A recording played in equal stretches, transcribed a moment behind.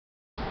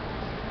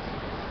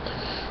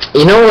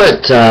You know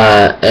what,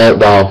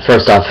 well,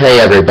 first off, hey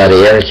everybody,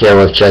 Eric here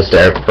with Just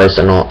Eric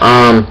Personal.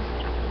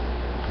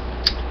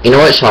 You know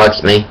what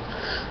shocks me?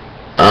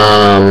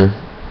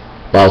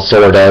 Well,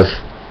 sort of.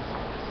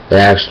 It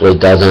actually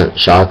doesn't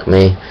shock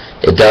me.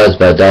 It does,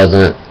 but it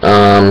doesn't.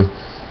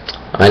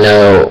 I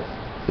know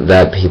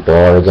that people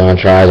are gonna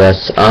try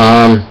this.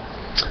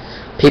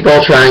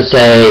 People try and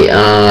say,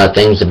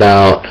 things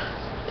about,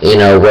 you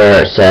know,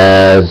 where it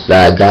says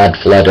that God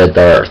flooded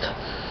the earth.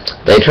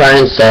 They try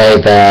and say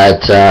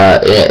that,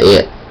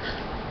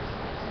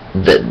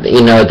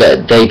 you know,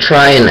 that they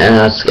try and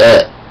ask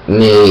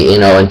me, you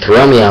know, and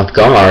throw me off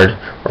guard,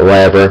 or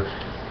whatever.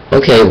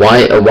 Okay,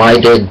 why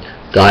did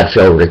God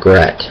feel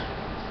regret?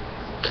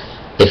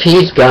 If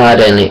he's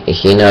God and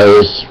he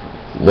knows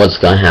what's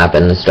going to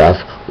happen and stuff,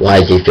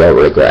 why does he feel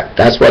regret?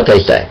 That's what they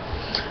say.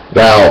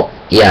 Well,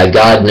 yeah,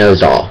 God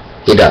knows all.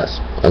 He does.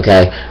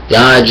 Okay?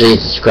 God,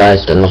 Jesus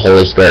Christ, and the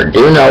Holy Spirit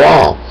do know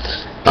all.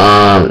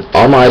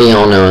 Almighty,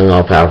 all-knowing,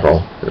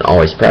 all-powerful, and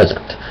always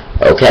present.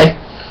 Okay?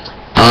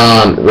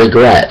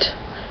 Regret.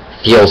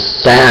 Feel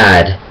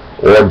sad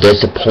or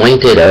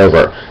disappointed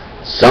over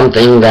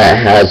something that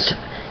has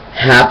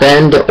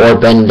happened or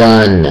been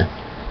done.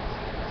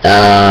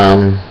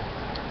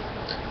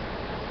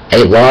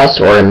 A loss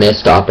or a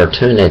missed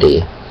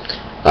opportunity.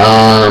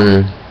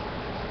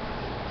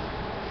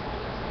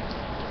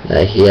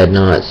 That he had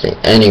not seen.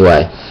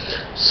 Anyway,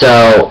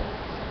 so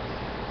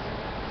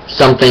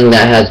something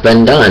that has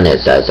been done, it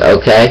says,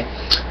 okay?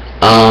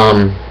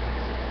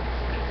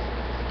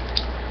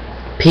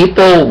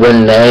 People,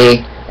 when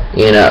they,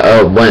 you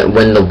know,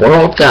 when the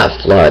world got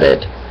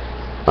flooded,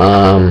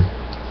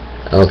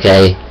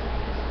 okay,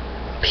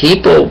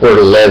 people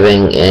were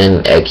living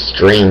in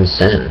extreme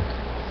sin.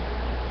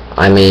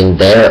 I mean,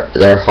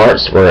 their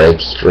hearts were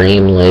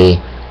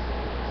extremely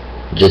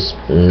just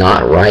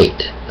not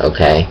right,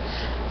 okay?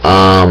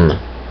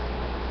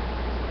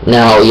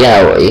 Now,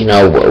 yeah, you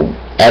know,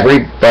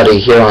 everybody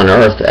here on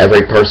earth,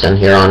 every person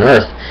here on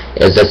earth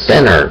is a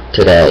sinner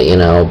today, you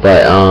know,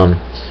 but,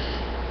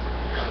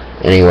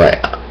 anyway,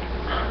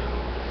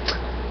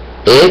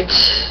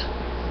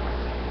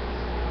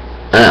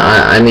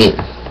 I mean,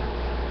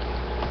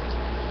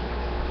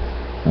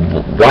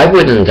 why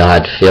wouldn't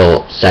God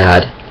feel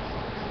sad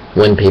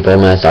when people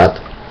mess up?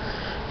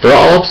 For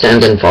all have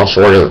sinned and fall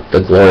short of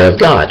the glory of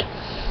God.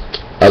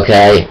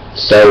 Okay,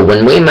 so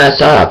when we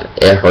mess up,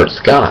 it hurts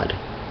God.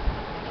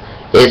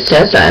 It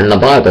says that in the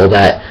Bible,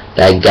 that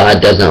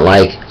God doesn't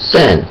like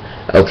sin.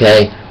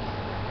 Okay?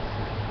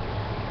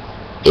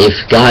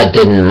 If God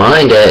didn't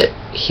mind it,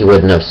 he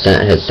wouldn't have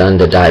sent his son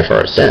to die for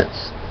our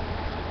sins.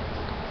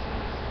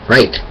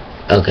 Right.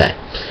 Okay.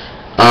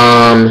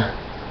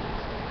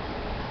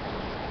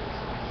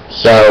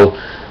 So,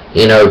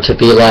 you know, to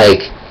be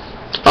like,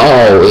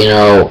 oh, you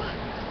know,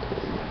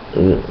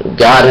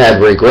 God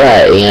had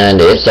regret, and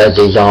it says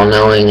he's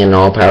all-knowing and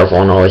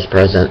all-powerful and always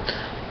present,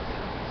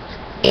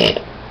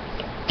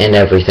 and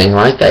everything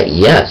like that.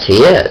 Yes,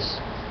 he is.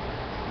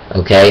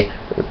 Okay?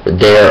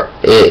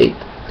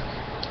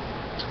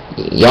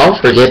 Y'all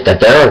forget that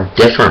there are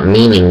different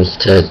meanings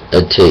to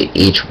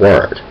each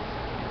word.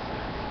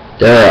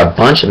 There are a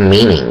bunch of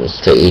meanings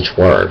to each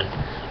word.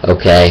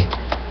 Okay?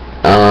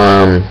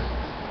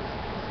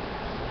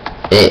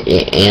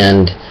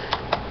 And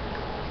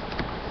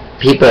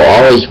people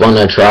always want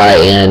to try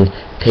and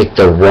pick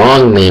the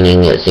wrong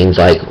meaning, it seems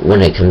like,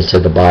 when it comes to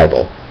the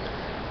Bible.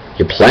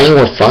 You're playing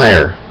with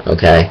fire,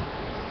 okay?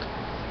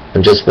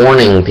 I'm just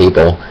warning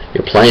people,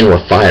 you're playing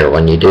with fire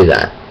when you do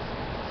that,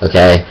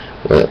 okay?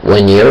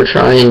 When you're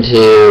trying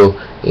to,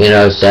 you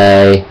know,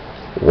 say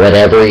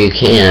whatever you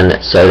can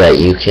so that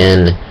you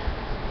can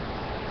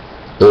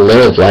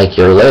live like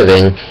you're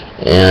living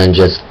and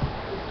just,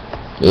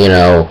 you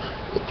know,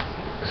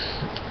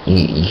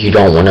 you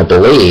don't want to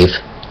believe,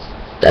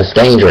 that's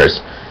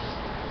dangerous.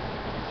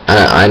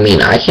 I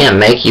mean, I can't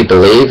make you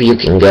believe. You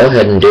can go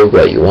ahead and do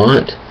what you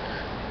want,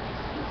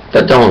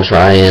 but don't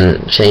try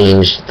and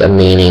change the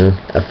meaning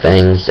of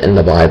things in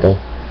the Bible.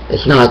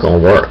 It's not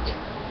going to work.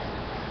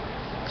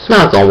 It's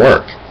not going to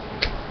work.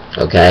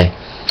 Okay?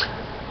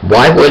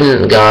 Why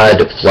wouldn't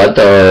God flood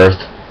the earth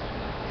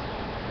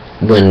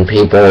when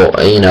people,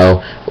 you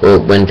know,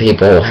 when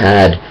people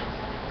had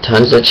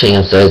tons of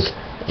chances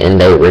and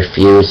they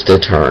refused to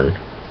turn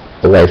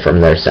away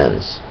from their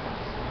sins?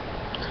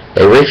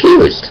 They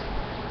refused.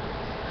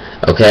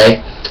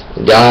 Okay?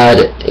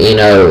 God, you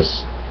know,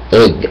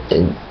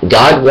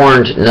 God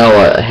warned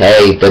Noah,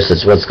 hey, this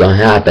is what's going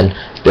to happen,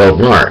 build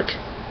an ark.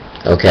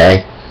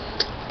 Okay?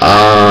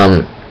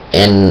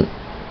 And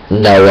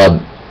Noah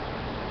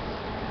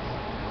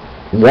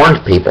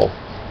warned people.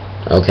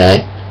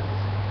 Okay?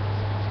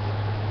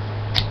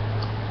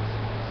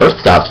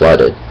 Earth got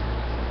flooded.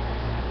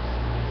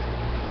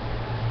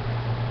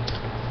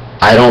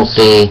 I don't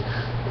see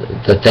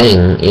the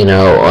thing, you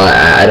know,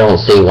 I don't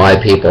see why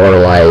people are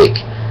like,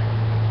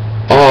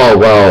 oh,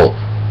 well,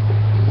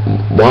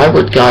 why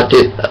would God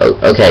do,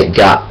 okay,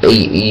 God,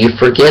 you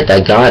forget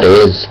that God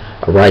is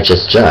a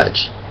righteous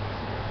judge,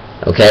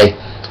 okay?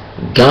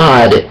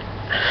 God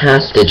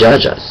has to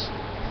judge us.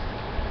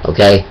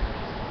 Okay?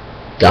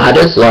 God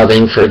is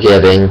loving,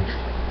 forgiving,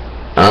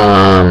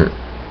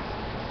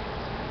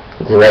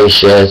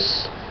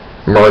 gracious,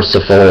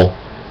 merciful,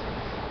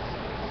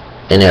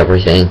 and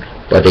everything,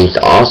 but He's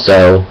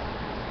also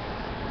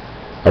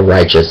a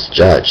righteous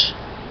judge.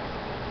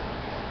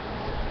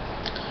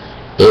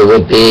 It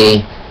would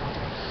be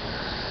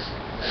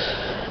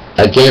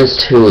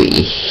against who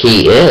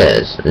He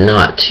is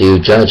not to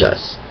judge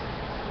us.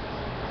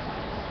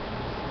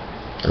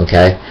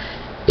 Okay?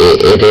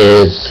 It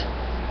is...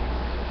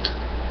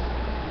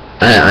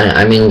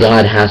 I mean,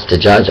 God has to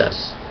judge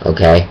us.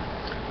 Okay?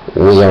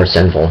 We are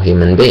sinful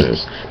human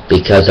beings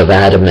because of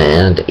Adam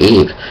and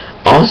Eve.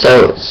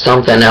 Also,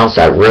 something else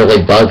that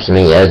really bugs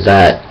me is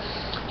that,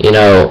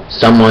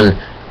 someone,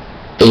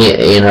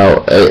 and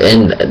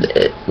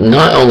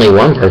not only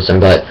one person,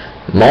 but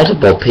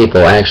multiple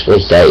people actually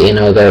say,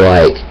 they're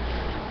like,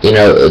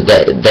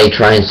 they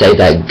try and say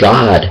that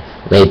God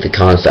made the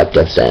concept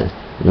of sin.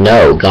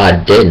 No,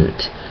 God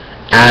didn't.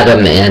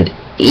 Adam and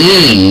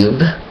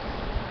Eve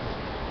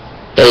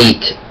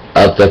ate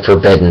of the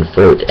forbidden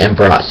fruit and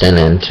brought sin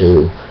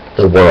into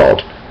the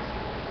world.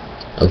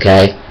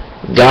 Okay?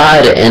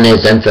 God, in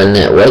His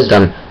infinite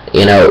wisdom,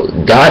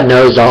 God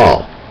knows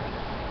all.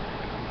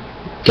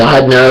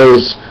 God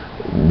knows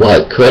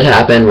what could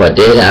happen, what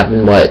did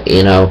happen, what,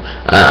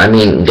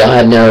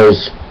 God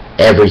knows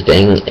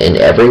everything in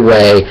every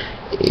way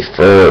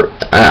for,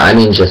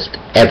 just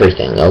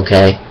everything,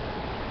 okay?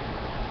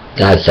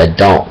 God said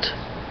don't,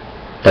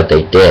 but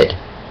they did.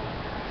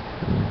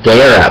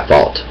 They're at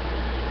fault.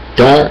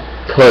 Don't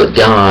put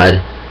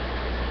God,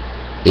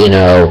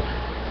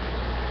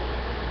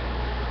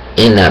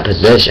 in that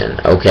position,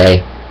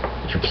 okay?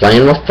 You're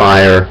playing with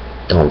fire,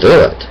 don't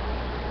do it.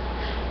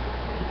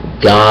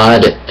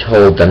 God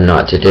told them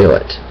not to do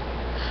it.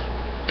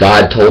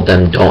 God told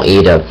them don't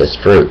eat of this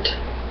fruit.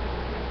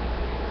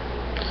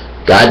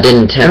 God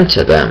didn't tempt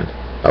them,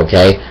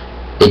 okay?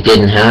 It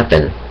didn't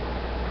happen.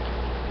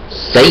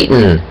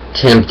 Satan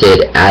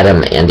tempted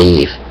Adam and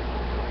Eve.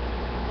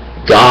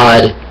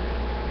 God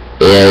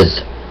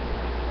is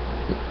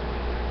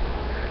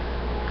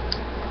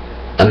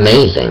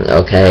amazing,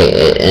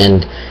 okay?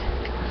 And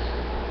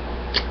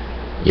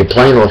you're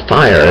playing with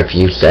fire if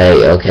you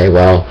say, okay,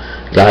 well,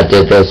 God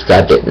did this,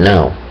 God didn't.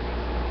 No.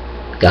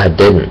 God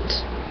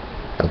didn't.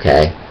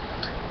 Okay?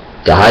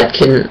 God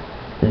can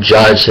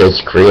judge His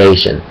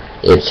creation.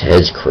 It's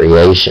His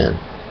creation.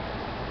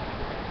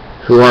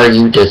 Who are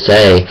you to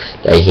say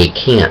that He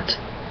can't?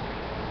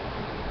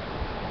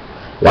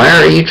 Why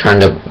are you trying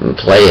to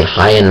play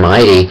high and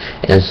mighty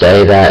and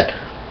say that,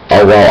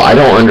 oh, well, I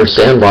don't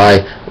understand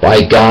why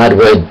God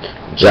would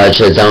judge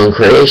His own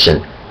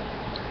creation?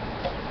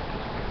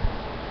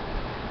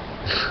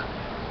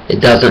 It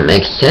doesn't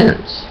make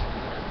sense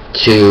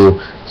to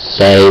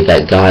say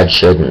that God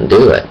shouldn't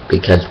do it,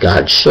 because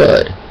God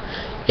should.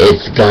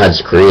 It's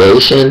God's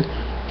creation,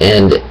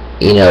 and,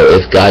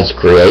 if God's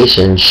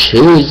creation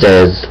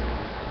chooses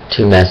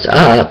to mess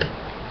up,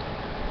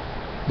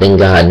 then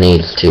God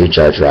needs to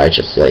judge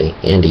righteously,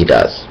 and He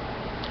does.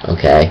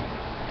 Okay?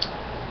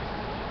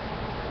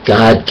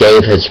 God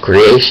gave His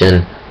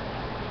creation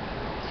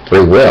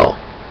free will.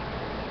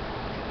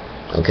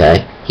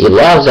 Okay? He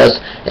loves us,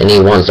 and He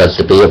wants us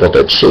to be able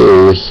to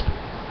choose,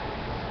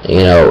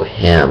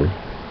 Him,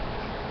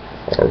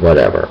 or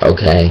whatever,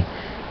 okay?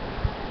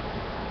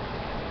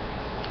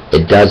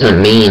 It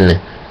doesn't mean,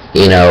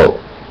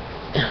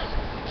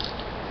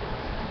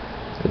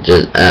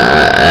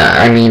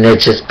 it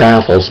just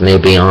baffles me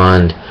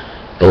beyond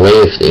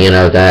belief,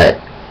 that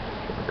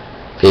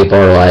people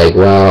are like,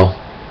 well,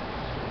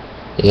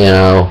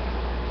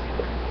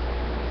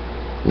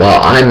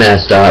 I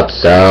messed up,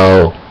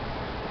 so,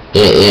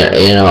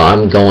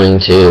 I'm going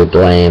to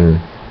blame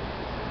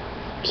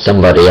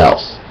somebody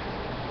else.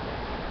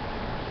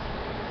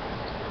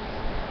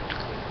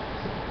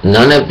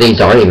 None of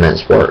these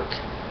arguments work.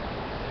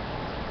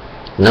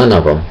 None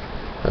of them.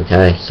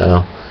 Okay,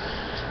 so,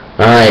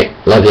 alright,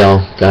 love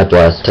y'all. God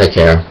bless. Take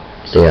care.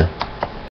 See ya.